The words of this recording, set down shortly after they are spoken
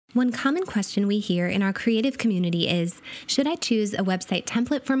One common question we hear in our creative community is, should I choose a website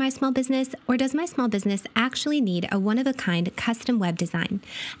template for my small business, or does my small business actually need a one-of-a-kind custom web design?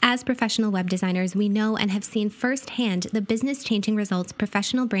 As professional web designers, we know and have seen firsthand the business-changing results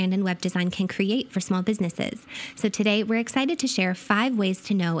professional brand and web design can create for small businesses. So today, we're excited to share 5 ways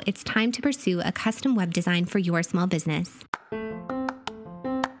to know it's time to pursue a custom web design for your small business.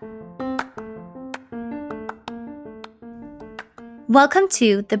 Welcome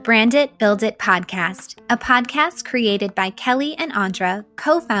to the Brand It, Build It podcast, a podcast created by Kelly and Andra,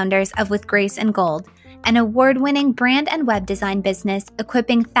 co-founders of With Grace and Gold, an award-winning brand and web design business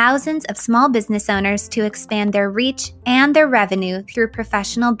equipping thousands of small business owners to expand their reach and their revenue through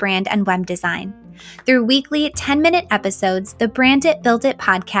professional brand and web design. Through weekly 10-minute episodes, the Brand It, Build It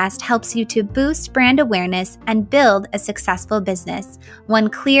podcast helps you to boost brand awareness and build a successful business, one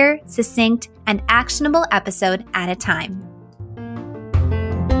clear, succinct, and actionable episode at a time.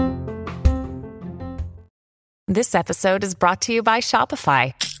 This episode is brought to you by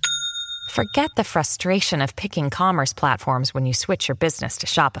Shopify. Forget the frustration of picking commerce platforms when you switch your business to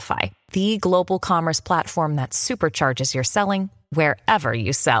Shopify, the global commerce platform that supercharges your selling wherever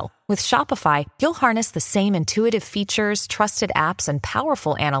you sell. With Shopify, you'll harness the same intuitive features, trusted apps, and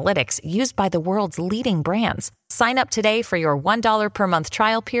powerful analytics used by the world's leading brands. Sign up today for your $1 per month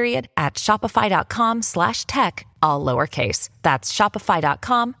trial period at shopify.com/tech, all lowercase. That's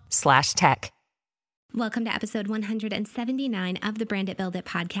shopify.com/tech. Welcome to episode 179 of the Brand It, Build It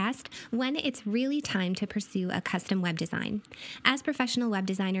podcast, when it's really time to pursue a custom web design. As professional web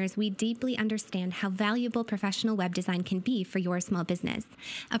designers, we deeply understand how valuable professional web design can be for your small business.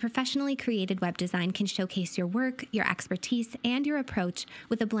 A professionally created web design can showcase your work, your expertise, and your approach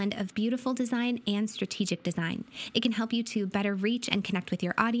with a blend of beautiful design and strategic design. It can help you to better reach and connect with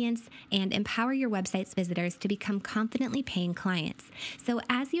your audience and empower your website's visitors to become confidently paying clients. So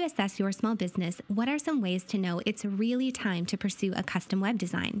as you assess your small business, what are some ways to know it's really time to pursue a custom web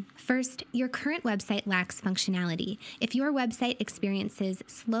design? First, your current website lacks functionality. If your website experiences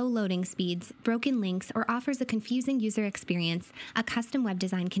slow loading speeds, broken links, or offers a confusing user experience, a custom web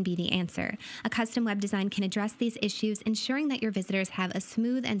design can be the answer. A custom web design can address these issues, ensuring that your visitors have a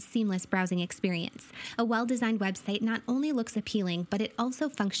smooth and seamless browsing experience. A well-designed website not only looks appealing, but it also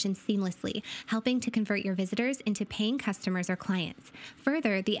functions seamlessly, helping to convert your visitors into paying customers or clients.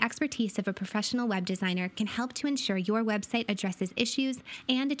 Further, the expertise of a professional web designer can help to ensure your website addresses issues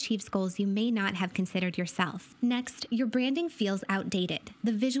and achieves goals you may not have considered yourself. Next, your branding feels outdated.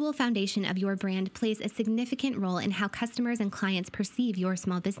 The visual foundation of your brand plays a significant role in how customers and clients perceive your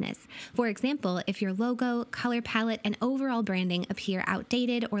small business. For example, if your logo, color palette, and overall branding appear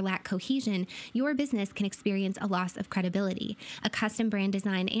outdated or lack cohesion, your business can experience a loss of credibility. A custom brand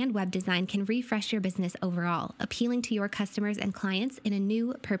design and web design can refresh your business overall, appealing to your customers and clients in a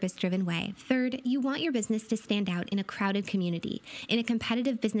new, purpose-driven way. Third, you want your business to stand out in a crowded community. In a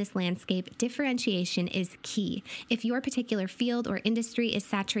competitive business landscape, differentiation is key. If your particular field or industry is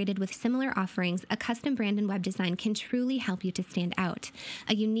saturated with similar offerings, a custom brand and web design can truly help you to stand out.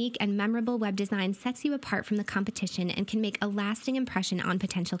 A unique and memorable web design sets you apart from the competition and can make a lasting impression on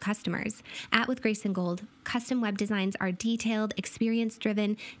potential customers. At With Grace and Gold, custom web designs are detailed,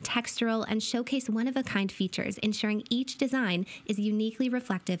 experience-driven, textural, and showcase one-of-a-kind features, ensuring each design is uniquely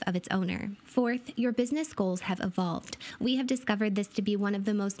reflective of its owner. Fourth, your business goals have evolved. We have discovered this to be one of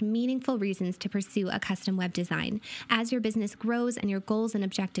the most meaningful reasons to pursue a custom web design. As your business grows and your goals and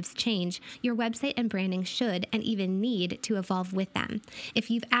objectives change, your website and branding should and even need to evolve with them. If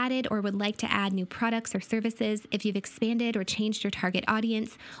you've added or would like to add new products or services, if you've expanded or changed your target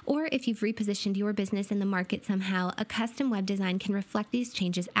audience, or if you've repositioned your business in the market somehow, a custom web design can reflect these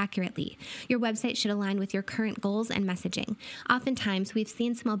changes accurately. Your website should align with your current goals and messaging. Oftentimes, we've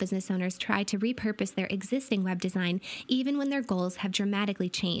seen small business owners try to repurpose their existing web design even when their goals have dramatically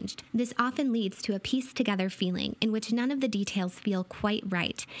changed. This often leads to a pieced together feeling in which none of the details feel quite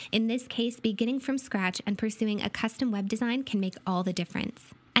right. In this case, beginning from scratch and pursuing a custom web design can make all the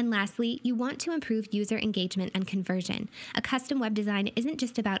difference. And lastly, you want to improve user engagement and conversion. A custom web design isn't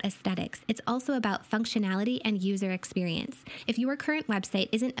just about aesthetics, it's also about functionality and user experience. If your current website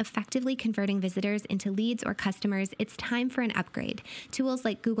isn't effectively converting visitors into leads or customers, it's time for an upgrade. Tools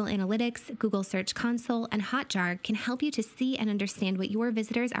like Google Analytics, Google Search Console, and Hotjar can help you to see and understand what your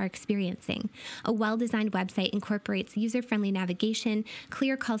visitors are experiencing. A well-designed website incorporates user-friendly navigation,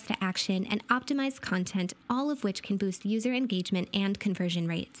 clear calls to action, and optimized content, all of which can boost user engagement and conversion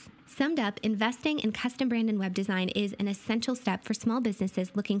rates. insights. Summed up, investing in custom brand and web design is an essential step for small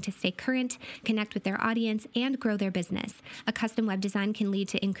businesses looking to stay current, connect with their audience, and grow their business. A custom web design can lead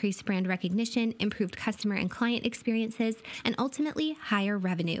to increased brand recognition, improved customer and client experiences, and ultimately higher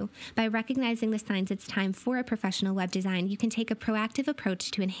revenue. By recognizing the signs it's time for a professional web design, you can take a proactive approach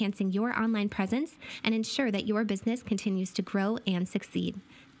to enhancing your online presence and ensure that your business continues to grow and succeed.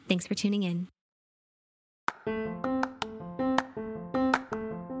 Thanks for tuning in.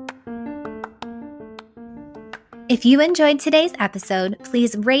 If you enjoyed today's episode,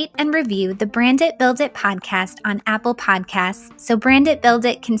 please rate and review the Brand It, Build It podcast on Apple Podcasts so Brand It, Build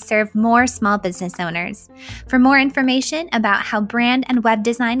It can serve more small business owners. For more information about how brand and web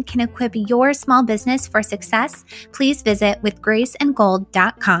design can equip your small business for success, please visit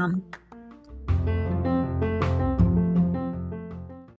withgraceandgold.com.